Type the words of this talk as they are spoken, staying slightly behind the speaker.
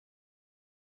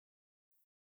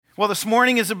Well, this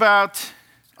morning is about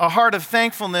a heart of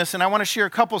thankfulness, and I want to share a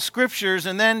couple scriptures,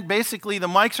 and then basically the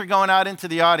mics are going out into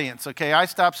the audience, okay? I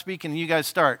stop speaking and you guys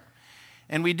start.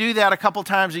 And we do that a couple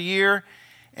times a year,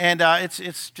 and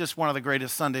it's just one of the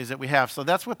greatest Sundays that we have. So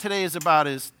that's what today is about,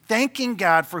 is thanking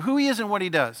God for who he is and what he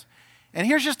does. And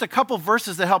here's just a couple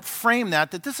verses that help frame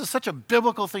that this is such a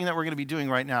biblical thing that we're going to be doing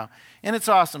right now. And it's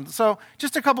awesome. So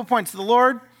just a couple points. The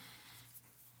Lord,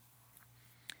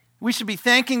 we should be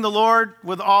thanking the Lord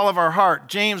with all of our heart.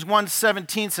 James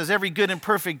 1:17 says, every good and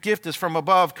perfect gift is from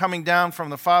above, coming down from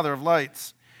the Father of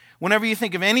lights. Whenever you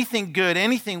think of anything good,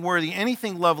 anything worthy,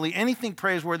 anything lovely, anything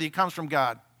praiseworthy, it comes from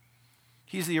God.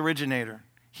 He's the originator.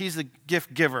 He's the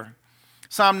gift giver.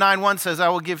 Psalm 9:1 says, I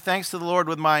will give thanks to the Lord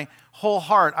with my whole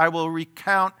heart. I will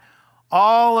recount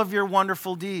all of your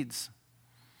wonderful deeds.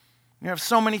 You have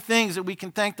so many things that we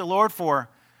can thank the Lord for.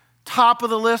 Top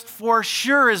of the list for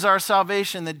sure is our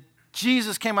salvation, that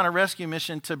Jesus came on a rescue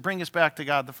mission to bring us back to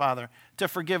God the Father, to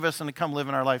forgive us and to come live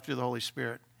in our life through the Holy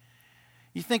Spirit.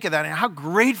 You think of that, and how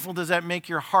grateful does that make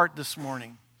your heart this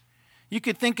morning? You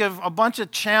could think of a bunch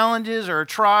of challenges or a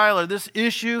trial or this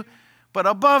issue, but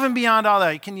above and beyond all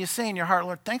that, can you say in your heart,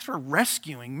 Lord, thanks for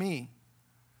rescuing me?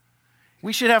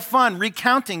 We should have fun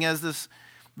recounting, as this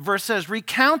verse says,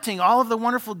 recounting all of the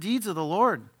wonderful deeds of the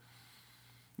Lord.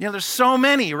 You know, there's so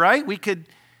many, right? We could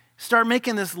start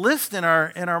making this list in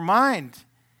our mind.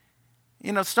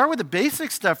 You know, start with the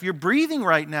basic stuff. You're breathing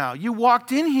right now. You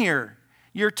walked in here.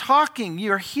 You're talking.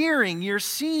 You're hearing. You're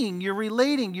seeing. You're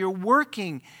relating. You're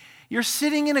working. You're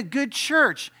sitting in a good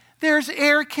church. There's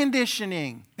air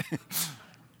conditioning.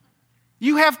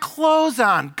 You have clothes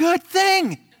on. Good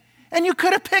thing. And you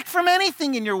could have picked from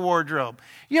anything in your wardrobe.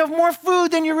 You have more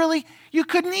food than you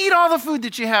couldn't eat all the food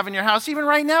that you have in your house, even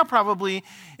right now, probably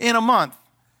in a month.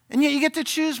 And yet you get to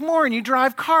choose more, and you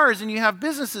drive cars, and you have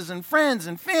businesses and friends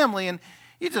and family, and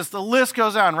the list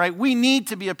goes on, right? We need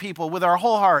to be a people with our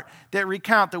whole heart that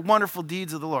recount the wonderful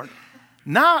deeds of the Lord.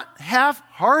 Not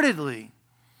half-heartedly.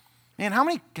 Man, how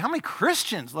many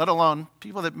Christians, let alone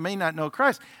people that may not know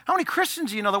Christ, how many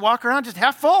Christians do you know that walk around just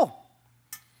half full?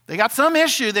 They got some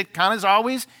issue that kind of is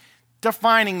always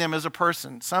defining them as a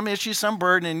person. Some issue, some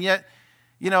burden, and yet,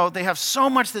 they have so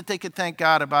much that they could thank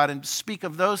God about and speak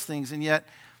of those things, and yet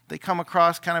they come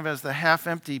across kind of as the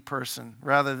half-empty person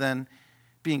rather than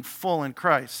being full in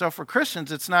Christ. So for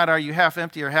Christians, it's not, are you half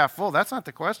empty or half full? That's not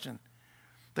the question.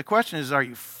 The question is, are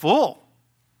you full?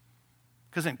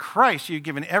 Because in Christ, you're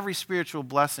given every spiritual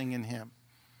blessing in him,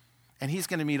 and he's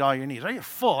going to meet all your needs. Are you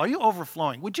full? Are you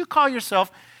overflowing? Would you call yourself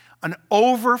an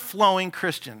overflowing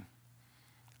Christian?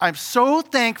 I'm so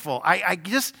thankful. I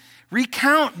just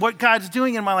recount what God's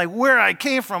doing in my life, where I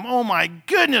came from. Oh my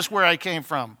goodness, where I came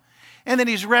from. And that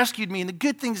he's rescued me, and the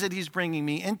good things that he's bringing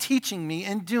me and teaching me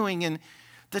and doing, and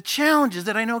the challenges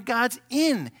that I know God's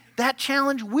in that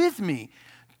challenge with me.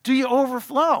 Do you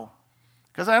overflow?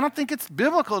 Because I don't think it's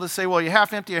biblical to say, well, you're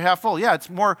half empty or half full. Yeah, it's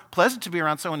more pleasant to be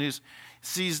around someone who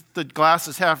sees the glass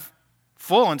as half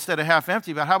full instead of half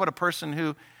empty. But how about a person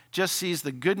who just sees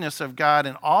the goodness of God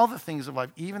in all the things of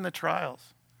life, even the trials?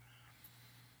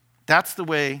 That's the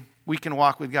way we can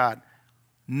walk with God.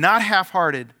 Not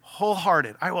half-hearted,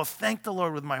 wholehearted. I will thank the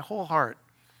Lord with my whole heart.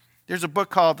 There's a book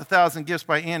called 1,000 Gifts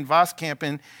by Ann Voskamp,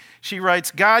 and she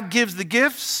writes, God gives the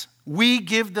gifts, we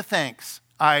give the thanks.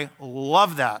 I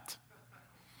love that.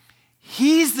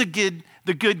 He's the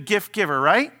good gift giver,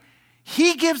 right?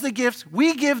 He gives the gifts,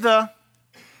 we give the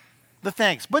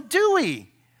thanks. But do we?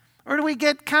 Or do we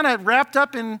get kind of wrapped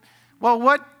up in, well,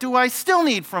 what do I still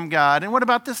need from God? And what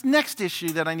about this next issue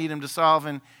that I need him to solve?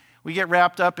 And we get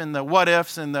wrapped up in the what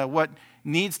ifs and the what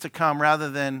needs to come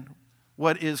rather than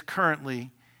what is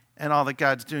currently and all that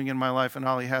God's doing in my life and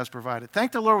all he has provided.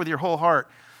 Thank the Lord with your whole heart.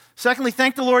 Secondly,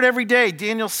 thank the Lord every day.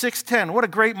 Daniel 6:10. What a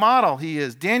great model he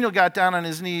is. Daniel got down on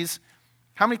his knees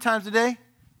how many times a day?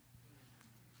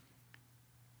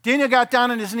 Daniel got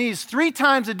down on his knees 3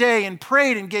 times a day and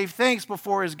prayed and gave thanks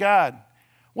before his God.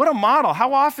 What a model.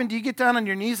 How often do you get down on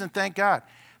your knees and thank God?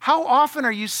 How often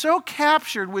are you so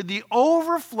captured with the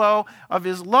overflow of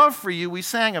his love for you? We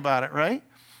sang about it, right?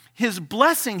 His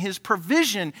blessing, his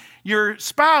provision, your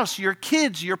spouse, your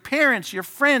kids, your parents, your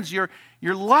friends, your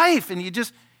life. And you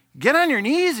just get on your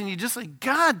knees and you just like,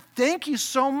 God, thank you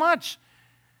so much.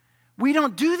 We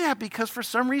don't do that because for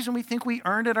some reason we think we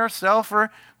earned it ourselves,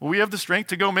 or we have the strength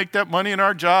to go make that money in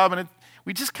our job. And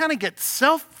we just kind of get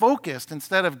self-focused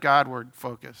instead of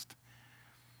Godward-focused.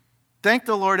 Thank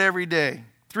the Lord every day.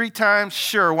 3 times?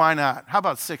 Sure, why not? How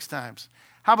about 6 times?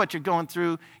 How about you're going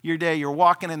through your day, you're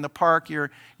walking in the park, you're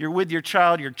with your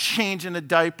child, you're changing a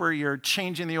diaper, you're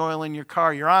changing the oil in your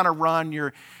car, you're on a run,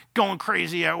 you're going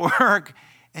crazy at work,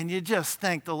 and you just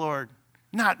thank the Lord.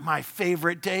 Not my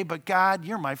favorite day, but God,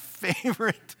 you're my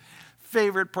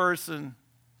favorite person,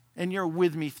 and you're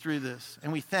with me through this.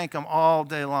 And we thank him all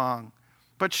day long.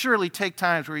 But surely take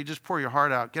times where you just pour your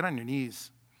heart out. Get on your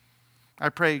knees. I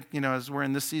pray, as we're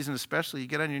in this season especially, you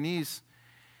get on your knees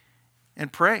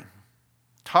and pray.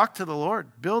 Talk to the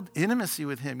Lord. Build intimacy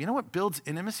with him. You know what builds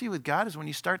intimacy with God is when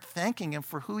you start thanking him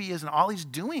for who he is and all he's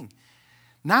doing.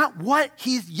 Not what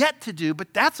he's yet to do,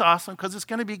 but that's awesome because it's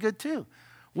going to be good too.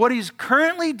 What he's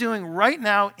currently doing right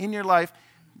now in your life,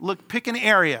 pick an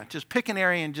area. Just pick an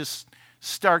area and just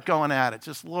start going at it.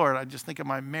 Just, Lord, I just think of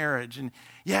my marriage. And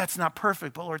yeah, it's not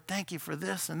perfect, but Lord, thank you for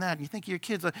this and that. And you think of your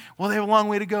kids, like, well, they have a long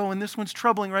way to go and this one's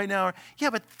troubling right now.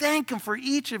 Yeah, but thank him for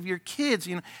each of your kids.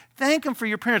 Thank him for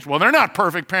your parents. Well, they're not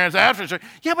perfect parents.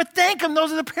 Yeah, but thank him.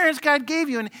 Those are the parents God gave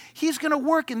you. And he's going to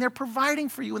work and they're providing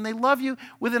for you and they love you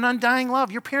with an undying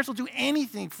love. Your parents will do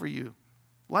anything for you.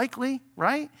 Likely,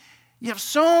 right? You have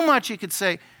so much you could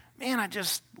say, man, I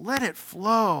just let it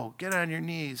flow. Get on your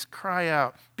knees. Cry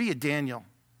out. Be a Daniel.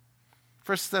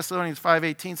 1 Thessalonians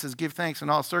 5:18 says, give thanks in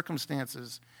all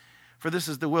circumstances, for this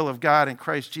is the will of God in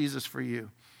Christ Jesus for you.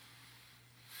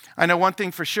 I know one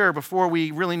thing for sure, before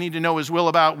we really need to know his will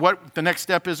about what the next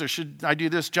step is, or should I do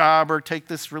this job or take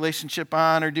this relationship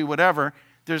on or do whatever,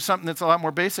 there's something that's a lot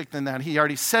more basic than that. He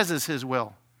already says is his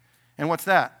will. And what's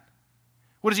that?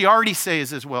 What does he already say is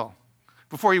his will?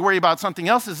 Before you worry about something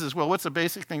else is his will, what's the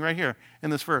basic thing right here in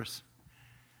this verse?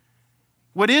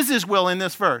 What is his will in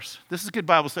this verse? This is good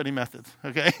Bible study methods,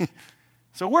 okay?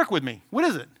 So work with me. What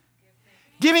is it?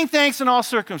 Giving thanks in all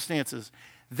circumstances.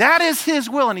 That is his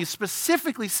will, and he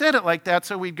specifically said it like that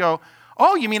so we'd go,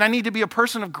 oh, you mean I need to be a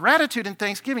person of gratitude and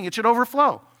thanksgiving? It should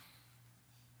overflow.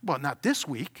 Well, not this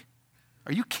week.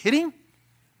 Are you kidding?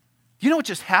 You know what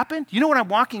just happened? You know what I'm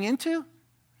walking into?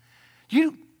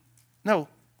 No.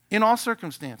 In all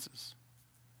circumstances,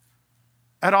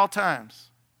 at all times,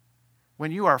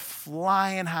 when you are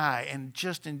flying high and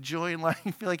just enjoying life,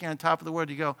 you feel like you're on top of the world,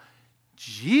 you go,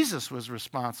 Jesus was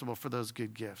responsible for those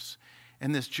good gifts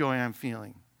and this joy I'm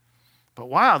feeling. But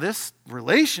wow, this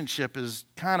relationship is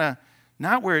kind of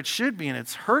not where it should be, and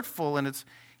it's hurtful, and it's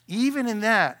even in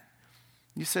that,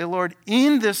 you say, Lord,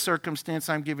 in this circumstance,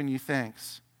 I'm giving you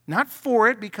thanks. Not for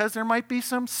it, because there might be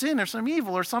some sin or some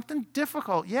evil or something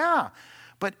difficult. Yeah.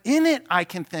 But in it, I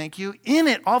can thank you. In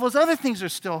it, all those other things are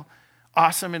still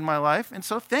awesome in my life. And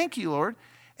so thank you, Lord.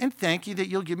 And thank you that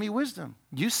you'll give me wisdom.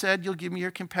 You said you'll give me your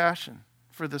compassion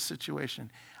for this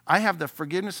situation. I have the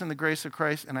forgiveness and the grace of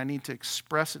Christ, and I need to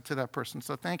express it to that person.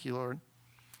 So thank you, Lord.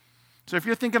 So if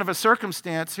you're thinking of a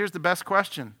circumstance, here's the best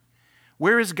question.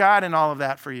 Where is God in all of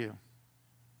that for you?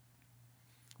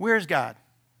 Where is God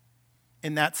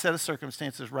in that set of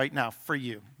circumstances right now for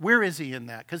you? Where is he in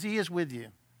that? Because he is with you.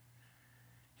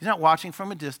 He's not watching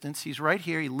from a distance. He's right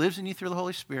here. He lives in you through the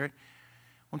Holy Spirit.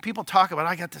 When people talk about,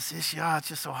 I got this issue, it's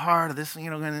just so hard,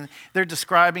 and they're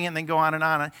describing it and then go on and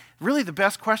on. Really, the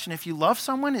best question, if you love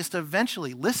someone, is to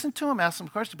eventually listen to them, ask them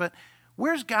questions, but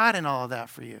where's God in all of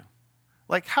that for you?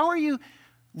 Like, how are you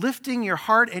lifting your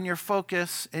heart and your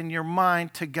focus and your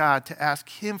mind to God to ask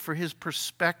him for his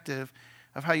perspective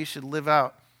of how you should live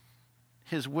out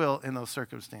his will in those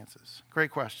circumstances?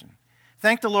 Great question.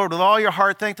 Thank the Lord with all your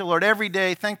heart. Thank the Lord every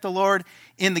day. Thank the Lord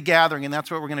in the gathering, and that's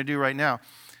what we're going to do right now.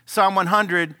 Psalm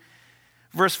 100,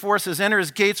 verse 4 says, enter his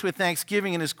gates with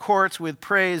thanksgiving and his courts with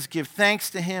praise. Give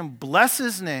thanks to him. Bless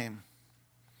his name.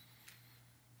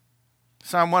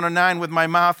 Psalm 109, with my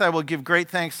mouth I will give great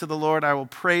thanks to the Lord. I will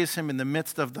praise him in the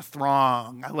midst of the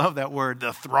throng. I love that word,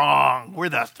 the throng. We're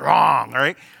the throng, all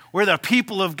right? We're the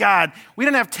people of God. We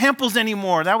didn't have temples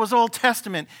anymore. That was Old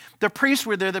Testament. The priests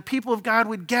were there. The people of God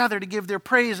would gather to give their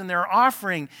praise and their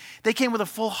offering. They came with a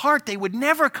full heart. They would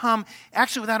never come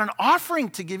actually without an offering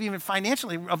to give, even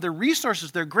financially, of their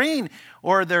resources, their grain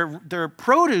or their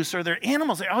produce or their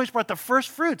animals. They always brought the first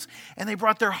fruits, and they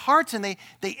brought their hearts, and they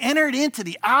entered into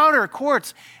the outer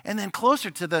courts and then closer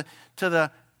to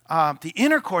the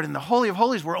inner court in the Holy of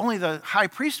Holies, where only the high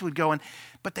priest would go.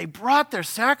 But they brought their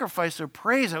sacrifice of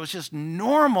praise. It was just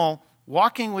normal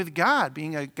walking with God,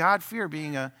 being a God-fearer,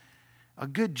 being a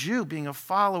good Jew, being a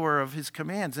follower of his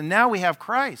commands. And now we have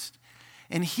Christ.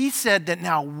 And he said that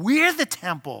now we're the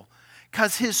temple,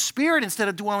 because his spirit, instead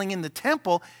of dwelling in the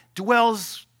temple,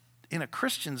 dwells in a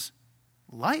Christian's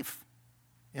life,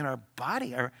 in our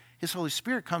body. His Holy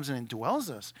Spirit comes in and dwells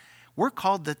us. We're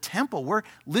called the temple. We're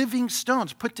living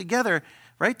stones put together,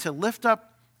 right, to lift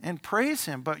up and praise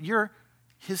him. But you're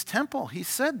his temple. He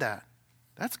said that.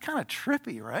 That's kind of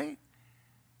trippy, right?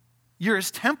 You're his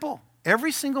temple.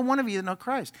 Every single one of you that know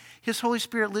Christ. His Holy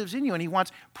Spirit lives in you, and he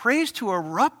wants praise to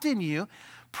erupt in you,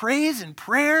 praise and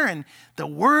prayer and the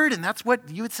word, and that's what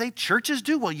you would say churches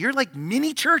do. Well, you're like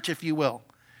mini church, if you will.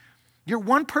 You're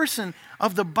one person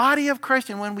of the body of Christ,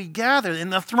 and when we gather in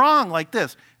the throng like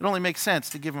this, it only makes sense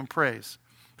to give him praise,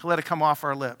 to let it come off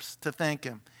our lips, to thank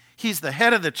him. He's the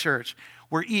head of the church.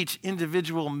 We're each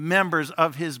individual members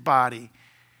of his body.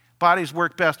 Bodies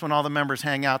work best when all the members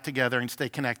hang out together and stay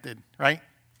connected, right?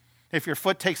 If your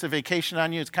foot takes a vacation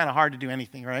on you, it's kind of hard to do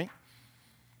anything, right?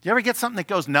 Do you ever get something that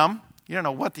goes numb? You don't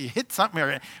know what, you hit something or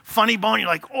a funny bone, you're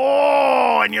like,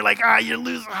 oh, and you're like, you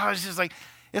lose. Oh,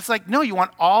 it's like, no, you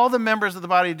want all the members of the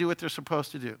body to do what they're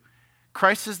supposed to do.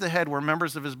 Christ is the head, we're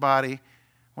members of his body.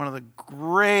 One of the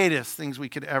greatest things we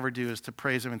could ever do is to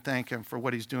praise him and thank him for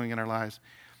what he's doing in our lives.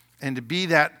 And to be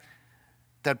that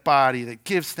body that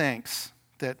gives thanks,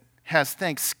 that has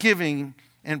thanksgiving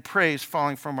and praise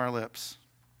falling from our lips.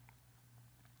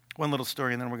 One little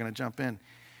story, and then we're going to jump in.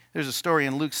 There's a story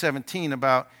in Luke 17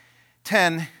 about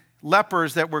 10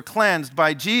 lepers that were cleansed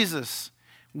by Jesus.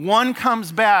 One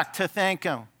comes back to thank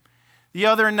him. The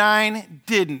other 9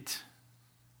 didn't.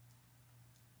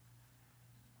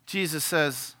 Jesus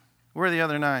says, where are the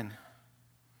other 9?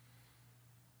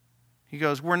 He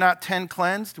goes, we're not 10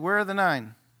 cleansed? Where are the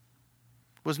 9?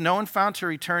 Was no one found to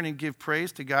return and give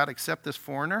praise to God except this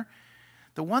foreigner?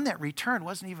 The one that returned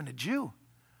wasn't even a Jew.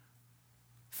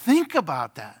 Think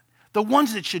about that. The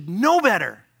ones that should know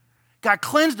better got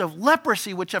cleansed of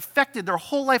leprosy, which affected their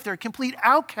whole life. They're complete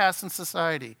outcasts in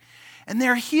society. And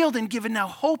they're healed and given now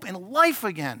hope and life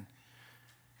again.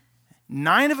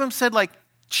 9 of them said,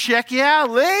 check you out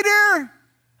later.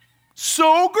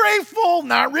 So grateful.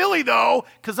 Not really, though,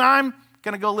 because I'm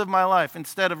going to go live my life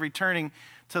instead of returning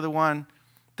to the one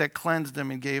that cleansed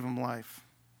him and gave him life.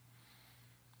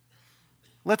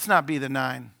 Let's not be the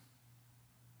 9.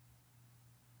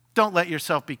 Don't let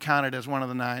yourself be counted as one of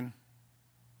the 9.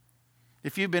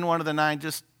 If you've been one of the 9,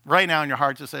 just right now in your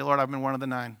heart, just say, Lord, I've been one of the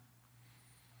 9.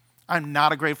 I'm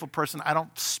not a grateful person. I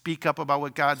don't speak up about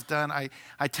what God's done.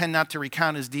 I tend not to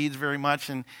recount his deeds very much,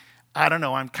 and I don't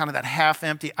know, I'm kind of that half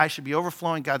empty. I should be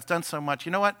overflowing. God's done so much.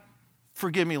 You know what?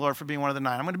 Forgive me, Lord, for being one of the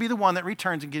 9. I'm going to be the one that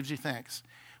returns and gives you thanks.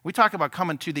 We talk about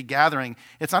coming to the gathering.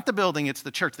 It's not the building, it's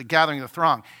the church, the gathering, the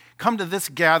throng. Come to this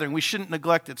gathering. We shouldn't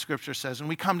neglect it, Scripture says, and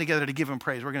we come together to give him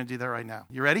praise. We're going to do that right now.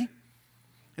 You ready?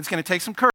 It's going to take some courage.